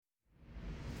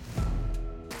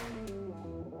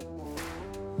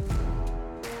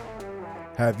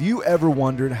Have you ever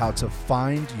wondered how to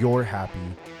find your happy,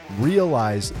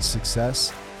 realize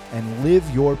success, and live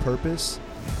your purpose?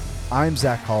 I'm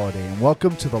Zach Holliday, and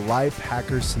welcome to the Life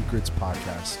Hacker Secrets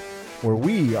podcast, where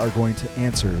we are going to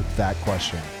answer that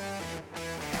question.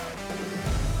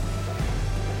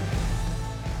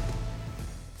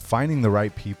 Finding the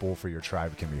right people for your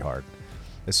tribe can be hard,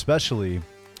 especially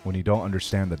when you don't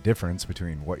understand the difference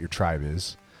between what your tribe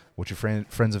is, what your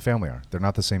friends and family are. They're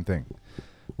not the same thing.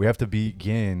 We have to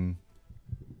begin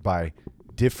by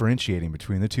differentiating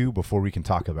between the two before we can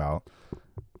talk about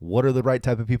what are the right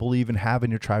type of people to even have in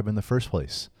your tribe in the first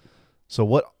place. So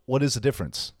what is the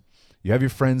difference? You have your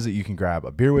friends that you can grab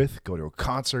a beer with, go to a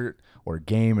concert or a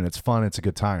game, and it's fun, it's a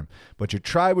good time. But your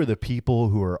tribe are the people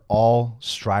who are all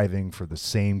striving for the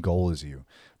same goal as you.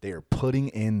 They are putting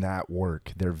in that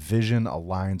work. Their vision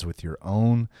aligns with your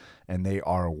own, and they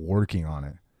are working on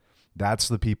it. That's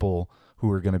the people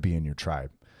who are going to be in your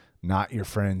tribe, not your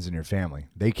friends and your family.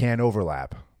 They can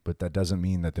overlap, but that doesn't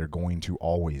mean that they're going to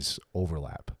always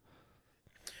overlap.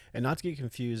 And not to get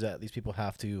confused that these people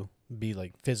have to be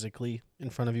like physically in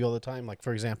front of you all the time. Like,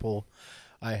 for example,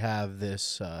 I have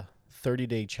this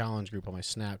 30-day challenge group on my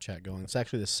Snapchat going. It's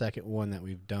actually the second one that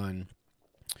we've done.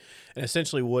 And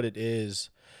essentially what it is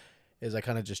I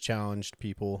kind of just challenged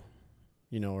people,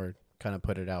 or kind of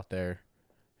put it out there.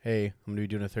 Hey, I'm going to be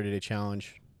doing a 30-day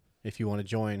challenge. If you want to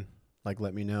join,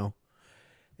 let me know.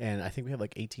 And I think we have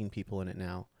 18 people in it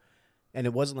now. And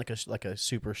it wasn't like a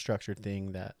super structured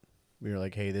thing that we were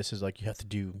like, hey, this is you have to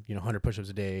do, 100 push-ups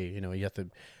a day. You have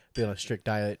to be on a strict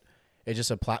diet. It's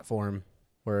just a platform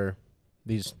where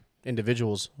these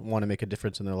individuals want to make a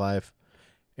difference in their life.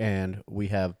 And we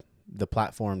have the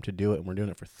platform to do it. And we're doing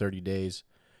it for 30 days.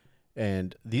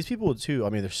 And these people too,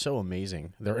 they're so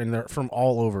amazing. They're from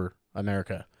all over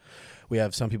America. We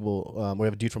have some people, we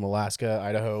have a dude from Alaska,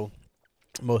 Idaho.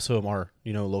 Most of them are,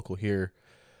 local here.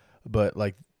 But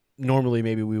normally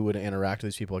maybe we would interact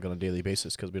with these people on a daily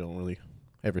basis because we don't really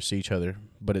ever see each other.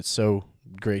 But it's so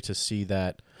great to see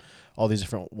that all these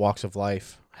different walks of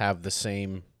life have the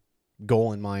same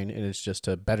goal in mind, and it's just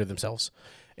to better themselves.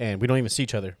 And we don't even see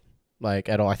each other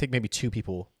at all. I think maybe two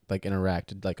people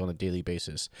interact on a daily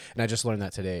basis. And I just learned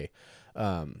that today.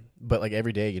 But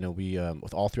every day, we,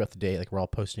 with all throughout the day, we're all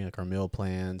posting our meal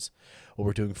plans, what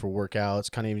we're doing for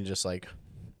workouts, kind of even just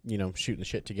shooting the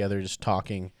shit together, just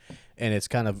talking. And it's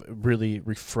kind of really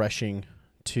refreshing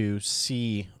to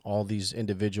see all these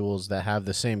individuals that have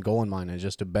the same goal in mind, and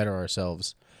just to better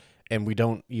ourselves. And we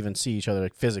don't even see each other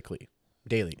physically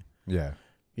daily. Yeah.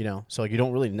 So you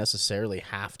don't really necessarily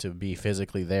have to be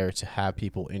physically there to have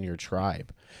people in your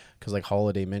tribe. Because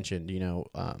Holiday mentioned,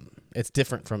 it's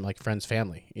different from friends,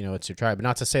 family, it's your tribe. But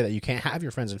not to say that you can't have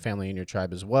your friends and family in your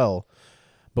tribe as well.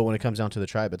 But when it comes down to the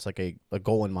tribe, it's a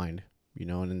goal in mind,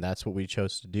 and that's what we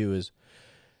chose to do, is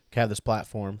have this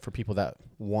platform for people that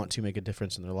want to make a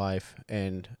difference in their life.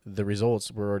 And the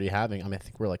results we're already having, I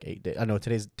think we're 8 days. I know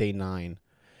today's day 9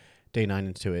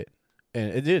 into it.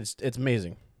 And it's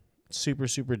amazing. Super,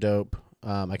 super dope.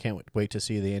 I can't wait to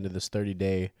see the end of this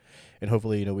 30-day, and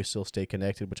hopefully, we still stay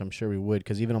connected, which I'm sure we would,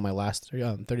 because even on my last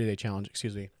 30-day challenge,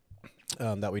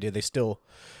 that we did, they still,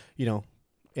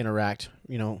 interact,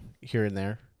 here and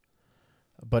there.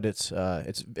 But it's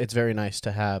very nice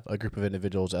to have a group of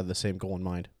individuals that have the same goal in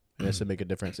mind, and it's to make a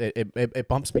difference. It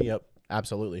bumps me up,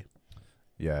 absolutely.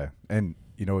 Yeah, and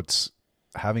it's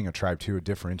having a tribe too,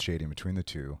 differentiating between the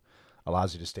two,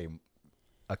 allows you to stay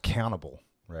accountable.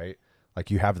 Right?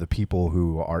 You have the people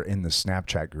who are in the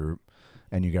Snapchat group,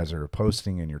 and you guys are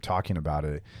posting and you're talking about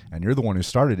it, and you're the one who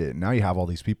started it. And now you have all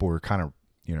these people who are kind of,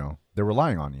 they're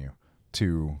relying on you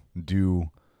to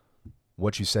do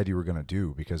what you said you were going to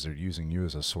do, because they're using you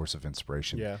as a source of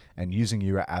inspiration, and using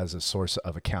you as a source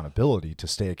of accountability to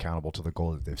stay accountable to the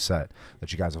goal that they've set,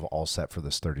 that you guys have all set for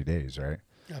this 30 days, right?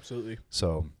 Absolutely.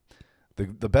 So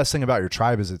the best thing about your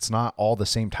tribe is it's not all the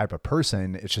same type of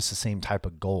person. It's just the same type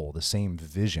of goal, the same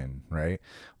vision, right?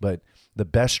 But the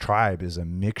best tribe is a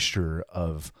mixture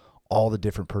of all the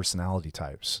different personality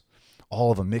types, all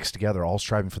of them mixed together, all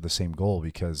striving for the same goal,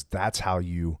 because that's how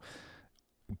you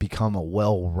become a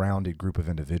well-rounded group of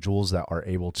individuals that are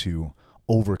able to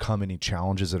overcome any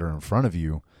challenges that are in front of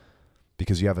you,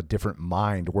 because you have a different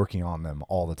mind working on them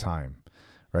all the time,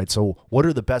 right? So what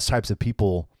are the best types of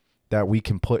people that we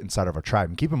can put inside of our tribe?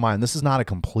 And keep in mind, this is not a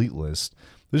complete list.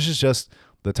 This is just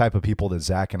the type of people that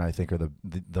Zach and I think are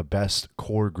the best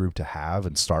core group to have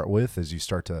and start with as you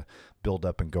start to build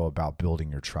up and go about building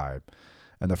your tribe.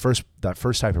 And that first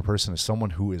type of person is someone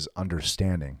who is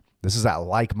understanding. This is that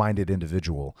like-minded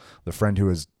individual, the friend who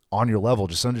is on your level,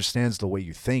 just understands the way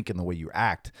you think and the way you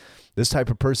act. This type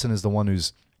of person is the one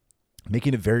who's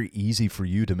making it very easy for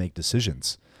you to make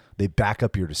decisions. They back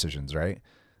up your decisions, right?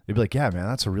 They'd be like, yeah, man,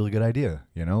 that's a really good idea.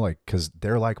 You know, like, cause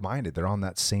they're like-minded. They're on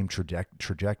that same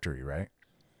trajectory, right?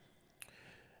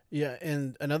 Yeah,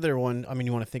 and another one, I mean,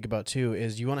 you want to think about too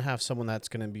is you want to have someone that's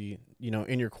going to be,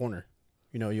 in your corner.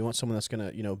 You want someone that's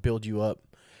going to, build you up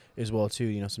as well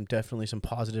too. Definitely some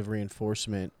positive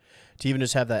reinforcement to even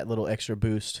just have that little extra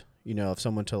boost. Of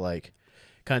someone to like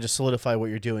kind of just solidify what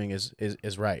you're doing is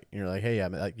right. And you're like, hey,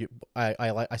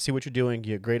 I see what you're doing.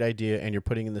 You have a great idea, and you're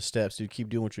putting in the steps, dude. Keep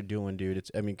doing what you're doing, dude.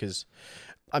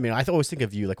 I always think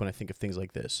of you like when I think of things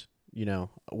like this.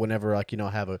 Whenever like I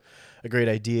have a great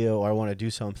idea or I want to do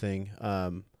something.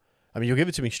 You'll give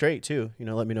it to me straight too.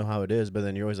 Let me know how it is. But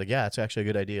then you're always like, yeah, it's actually a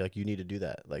good idea. Like you need to do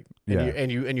that. Like,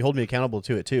 and you hold me accountable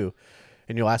to it too.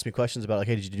 And you'll ask me questions about like,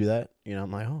 hey, did you do that?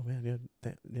 I'm like, oh man,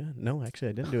 no, actually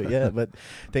I didn't do it yet. But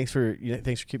thanks for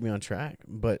keeping me on track.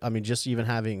 But just even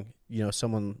having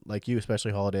someone like you,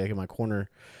 especially Holiday, in my corner,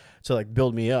 to like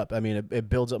build me up. It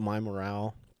builds up my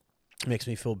morale, makes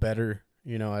me feel better.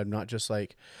 I'm not just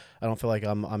like, I don't feel like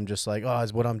I'm just like, oh,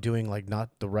 is what I'm doing like not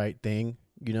the right thing?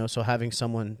 So having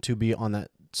someone to be on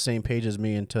that same page as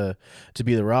me and to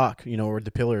be the rock, or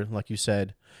the pillar, like you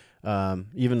said,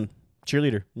 even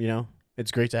cheerleader, it's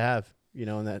great to have,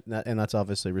 and that's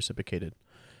obviously reciprocated,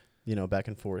 back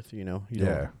and forth,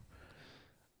 Yeah.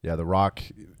 The rock,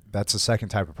 that's the second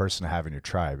type of person to have in your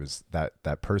tribe is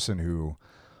that person who,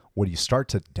 when you start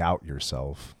to doubt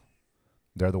yourself,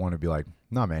 they're the one to be like,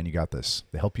 no, man, you got this.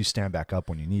 They help you stand back up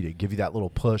when you need it, give you that little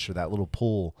push or that little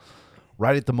pull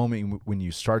right at the moment when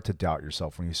you start to doubt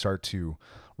yourself, when you start to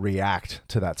react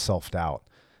to that self-doubt.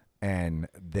 And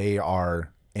they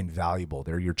are invaluable.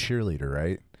 They're your cheerleader,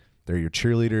 right? They're your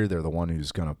cheerleader. They're the one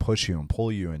who's going to push you and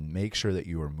pull you and make sure that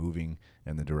you are moving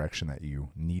in the direction that you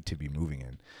need to be moving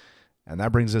in. And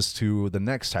that brings us to the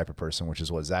next type of person, which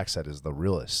is what Zach said is the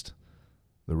realist.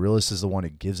 The realist is the one who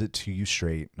gives it to you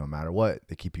straight no matter what.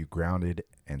 They keep you grounded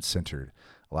and centered,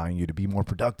 allowing you to be more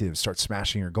productive, start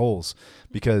smashing your goals.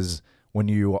 Because when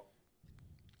you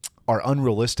are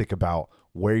unrealistic about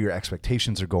where your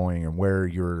expectations are going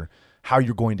and how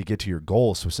you're going to get to your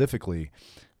goal specifically,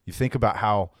 you think about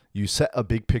how you set a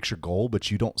big picture goal,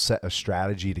 but you don't set a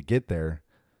strategy to get there.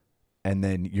 And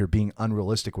then you're being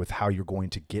unrealistic with how you're going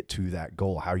to get to that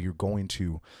goal, how you're going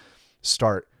to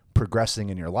start progressing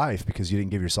in your life because you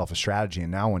didn't give yourself a strategy.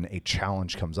 And now when a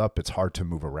challenge comes up, it's hard to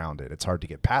move around it. It's hard to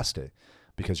get past it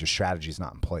because your strategy is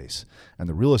not in place. And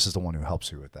the realist is the one who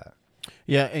helps you with that.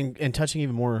 Yeah. And touching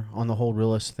even more on the whole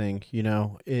realist thing,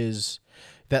 is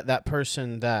that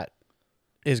person that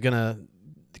is going to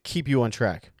keep you on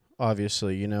track.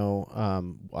 Obviously,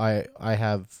 I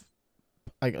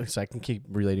can keep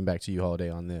relating back to you,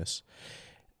 Holiday, on this.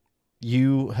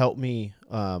 You help me,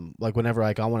 like whenever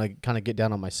like I want to kind of get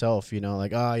down on myself,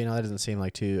 like, that doesn't seem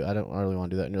like I don't really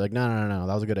want to do that. And you're like, no,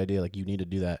 that was a good idea. Like you need to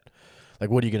do that. Like,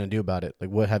 what are you going to do about it?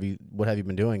 Like, what have you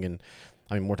been doing? And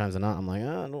more times than not, I'm like,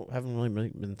 haven't really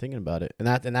been thinking about it. And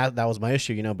that was my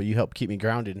issue, but you help keep me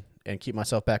grounded and keep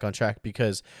myself back on track,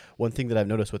 because one thing that I've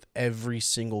noticed with every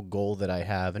single goal that I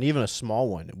have, and even a small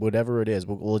one, whatever it is,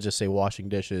 we'll just say washing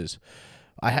dishes,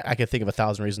 I could think of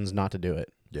 1,000 reasons not to do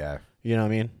it. Yeah. You know what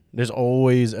I mean? There's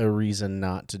always a reason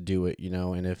not to do it,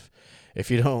 and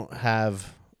if you don't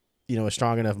have, a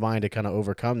strong enough mind to kind of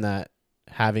overcome that,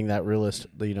 having that realist,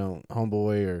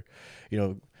 homeboy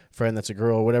or, friend that's a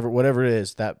girl, whatever it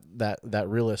is, that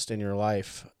realist in your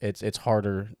life, it's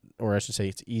harder, or I should say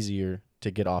it's easier to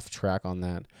get off track on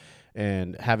that.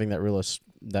 And having that realist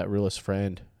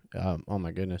friend, oh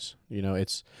my goodness,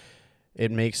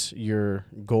 it makes your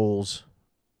goals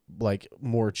like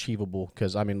more achievable.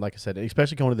 Because like I said,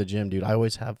 especially going to the gym, dude, I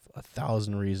always have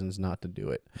 1,000 reasons not to do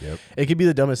it. Yep. It could be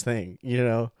the dumbest thing,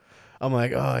 I'm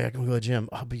like, oh, yeah, I can go to the gym.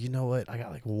 Oh, but you know what? I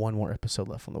got like one more episode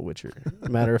left on The Witcher.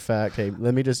 Matter of fact, hey,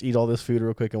 let me just eat all this food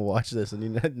real quick and watch this.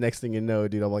 And next thing you know,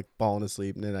 dude, I'm like falling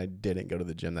asleep. And then I didn't go to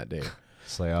the gym that day.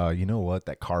 It's like, you know what?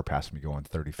 That car passed me going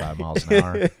 35 miles an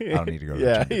hour. I don't need to go to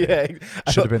the gym today.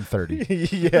 Should have been 30.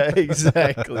 Yeah,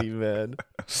 exactly, man.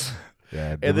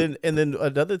 Yeah. And then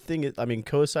another thing is,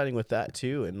 coinciding with that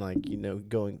too, and like,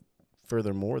 going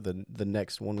furthermore, the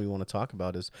next one we want to talk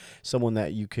about is someone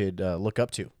that you could look up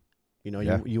to.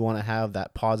 You want to have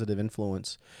that positive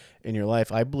influence in your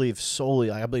life. I believe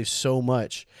so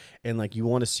much. And like, you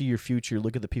want to see your future,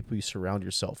 look at the people you surround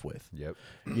yourself with. Yep.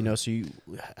 So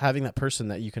having that person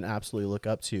that you can absolutely look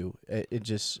up to,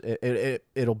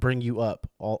 it'll bring you up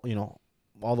all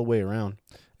the way around.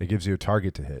 It gives you a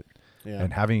target to hit. Yeah.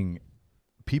 And having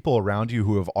people around you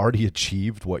who have already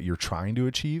achieved what you're trying to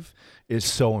achieve is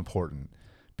so important,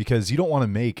 because you don't want to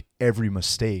make every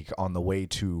mistake on the way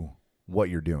to what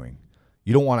you're doing.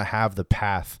 You don't want to have the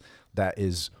path that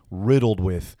is riddled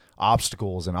with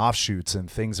obstacles and offshoots and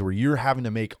things where you're having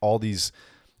to make all these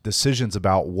decisions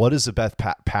about what is the best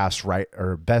path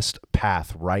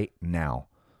right now.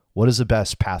 What is the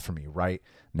best path for me right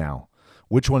now?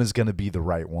 Which one is going to be the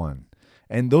right one?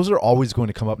 And those are always going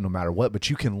to come up no matter what, but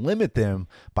you can limit them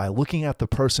by looking at the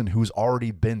person who's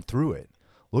already been through it.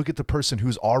 Look at the person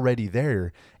who's already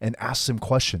there and ask them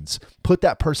questions. Put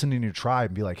that person in your tribe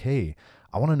and be like, hey,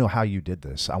 I want to know how you did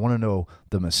this. I want to know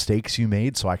the mistakes you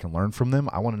made so I can learn from them.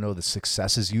 I want to know the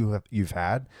successes you've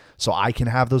had so I can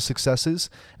have those successes.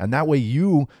 And that way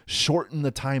you shorten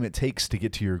the time it takes to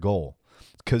get to your goal,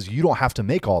 because you don't have to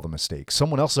make all the mistakes.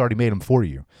 Someone else has already made them for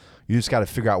you. You just got to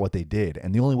figure out what they did.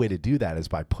 And the only way to do that is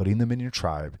by putting them in your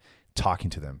tribe, talking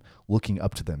to them, looking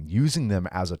up to them, using them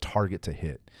as a target to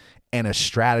hit and a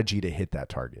strategy to hit that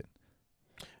target.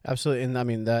 Absolutely. And I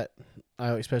mean that,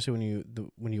 especially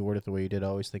when you word it the way you did, I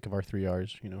always think of our 3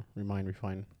 R's, remind,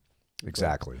 refine.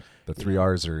 Exactly. The 3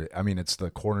 R's are, it's the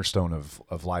cornerstone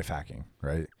of life hacking,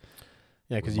 right?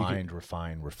 Yeah, because remind,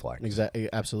 refine, reflect. Exactly,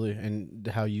 absolutely. And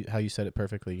how you said it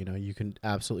perfectly. You can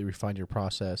absolutely refine your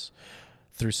process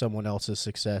through someone else's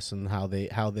success and how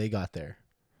they got there.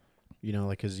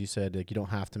 Like as you said, like you don't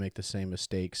have to make the same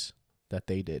mistakes that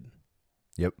they did.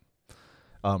 Yep.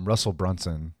 Russell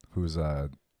Brunson, who's a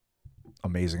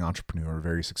amazing entrepreneur,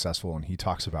 very successful, and he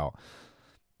talks about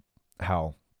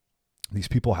how these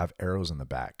people have arrows in the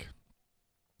back.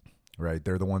 Right?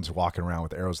 They're the ones walking around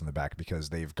with arrows in the back because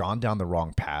they've gone down the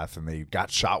wrong path and they got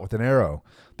shot with an arrow.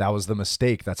 That was the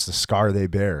mistake. That's the scar they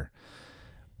bear.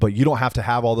 But you don't have to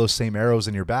have all those same arrows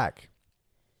in your back.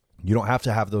 You don't have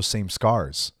to have those same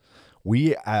scars.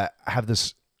 We have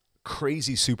this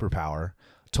crazy superpower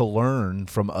to learn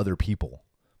from other people.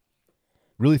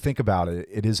 Really think about it.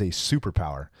 It is a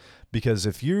superpower, because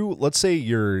let's say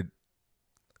you're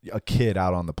a kid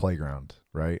out on the playground,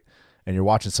 right? And you're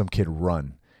watching some kid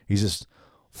run. He's just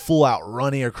full out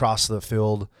running across the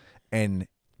field, and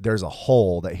there's a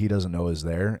hole that he doesn't know is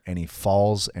there, and he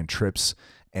falls and trips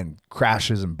and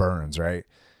crashes and burns, right?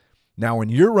 Now, when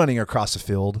you're running across the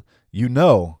field,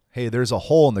 hey, there's a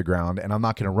hole in the ground, and I'm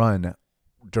not going to run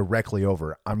directly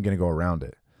over. I'm going to go around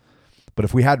it. But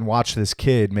if we hadn't watched this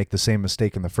kid make that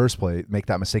mistake in the first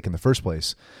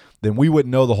place, then we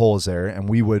wouldn't know the hole is there, and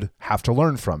we would have to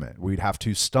learn from it. We'd have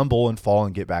to stumble and fall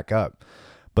and get back up.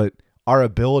 But our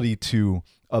ability to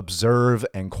observe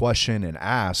and question and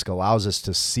ask allows us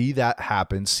to see that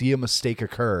happen, see a mistake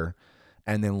occur,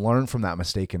 and then learn from that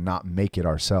mistake and not make it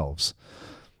ourselves,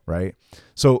 right?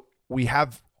 So we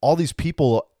have all these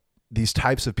people, these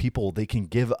types of people, they can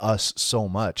give us so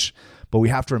much, but we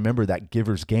have to remember that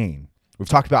givers gain. We've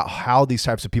talked about how these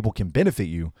types of people can benefit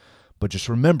you, but just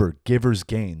remember, givers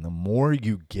gain. The more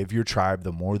you give your tribe,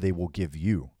 the more they will give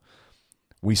you.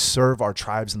 We serve our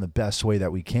tribes in the best way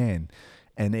that we can,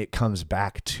 and it comes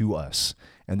back to us,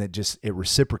 and it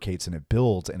reciprocates and it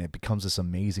builds, and it becomes this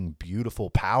amazing,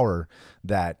 beautiful power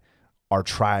that our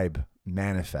tribe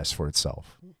manifests for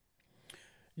itself.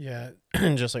 Yeah,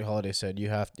 just like Holiday said,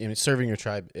 serving your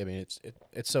tribe. It's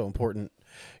so important,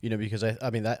 because I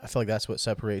feel like that's what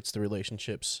separates the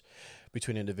relationships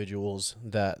between individuals.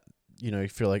 That you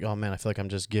feel like, oh man, I feel like I'm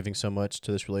just giving so much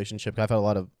to this relationship. I've had a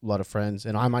lot of friends,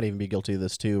 and I might even be guilty of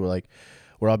this too,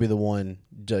 where I'll be the one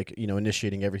like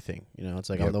initiating everything. It's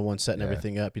like, yep, I'm the one setting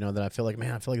everything up. Then I feel like,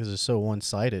 man, this is so one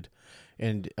sided,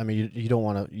 and you don't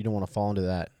want to fall into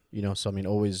that. So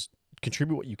always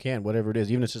contribute what you can, whatever it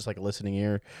is, even if it's just like a listening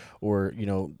ear, or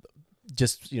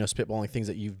just spitballing things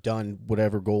that you've done,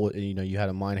 whatever goal you had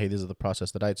in mind. Hey, this is the process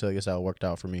that I took. This is how it worked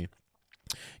out for me.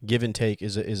 Give and take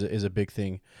is a big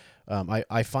thing.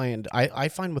 I find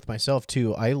with myself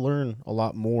too, I learn a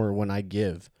lot more when I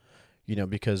give,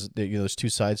 because there's two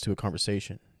sides to a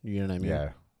conversation. You know what I mean? Yeah.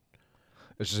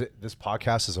 This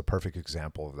podcast is a perfect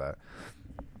example of that.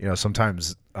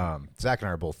 Sometimes Zach and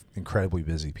I are both incredibly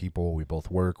busy people. We both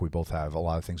work. We both have a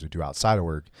lot of things we do outside of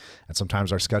work. And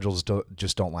sometimes our schedules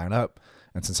just don't line up.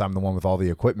 And since I'm the one with all the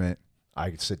equipment,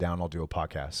 I sit down and I'll do a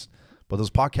podcast. But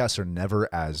those podcasts are never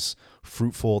as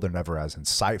fruitful. They're never as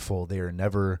insightful. They are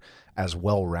never as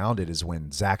well-rounded as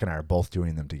when Zach and I are both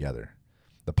doing them together.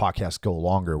 The podcasts go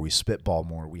longer. We spitball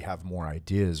more. We have more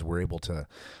ideas. We're able to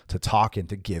talk and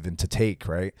to give and to take,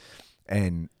 right?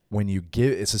 And when you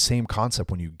give, it's the same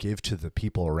concept. When you give to the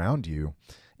people around you,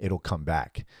 it'll come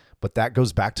back. But that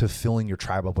goes back to filling your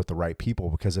tribe up with the right people,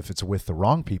 because if it's with the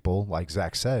wrong people, like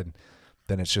Zach said,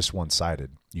 then it's just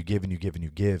one-sided. You give and you give and you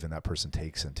give, and that person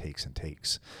takes and takes and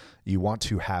takes. You want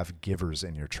to have givers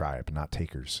in your tribe, not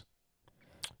takers.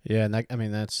 Yeah,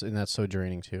 and that's so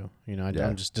draining too. Yeah.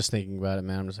 I'm just thinking about it,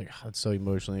 man. I'm just like, it's so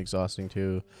emotionally exhausting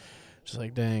too. Just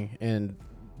like, dang. And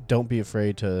don't be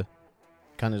afraid to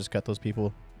kind of just cut those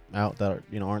people out that are,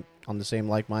 aren't on the same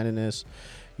like-mindedness.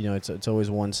 It's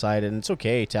always one-sided, and it's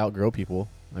okay to outgrow people.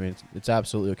 I mean, it's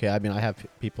absolutely okay. I mean, I have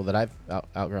people that I've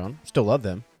outgrown, still love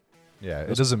them. Yeah,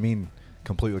 it doesn't mean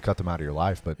completely cut them out of your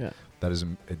life, but Yeah. that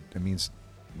isn't. It means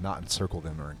not encircle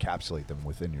them or encapsulate them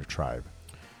within your tribe.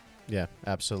 Yeah,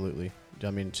 absolutely.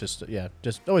 I mean, just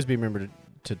always be remembered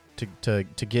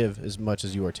to give as much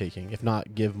as you are taking, if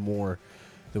not give more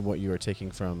than what you are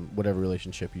taking from whatever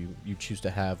relationship you choose to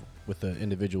have with the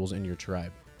individuals in your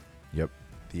tribe. Yep.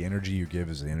 The energy you give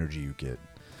is the energy you get.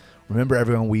 Remember,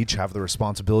 everyone, we each have the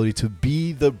responsibility to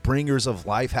be the bringers of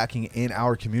life hacking in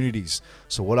our communities.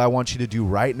 So what I want you to do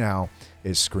right now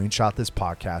is screenshot this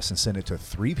podcast and send it to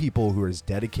 3 people who are as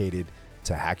dedicated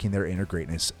to hacking their inner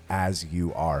greatness as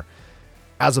you are.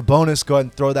 As a bonus, go ahead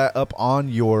and throw that up on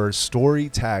your story.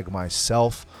 Tag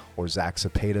myself or Zach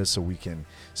Cepeda so we can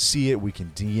see it, we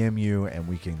can DM you, and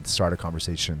we can start a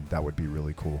conversation. That would be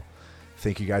really cool.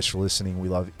 Thank you guys for listening. We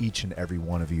love each and every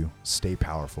one of you. Stay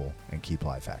powerful and keep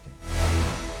life hacking.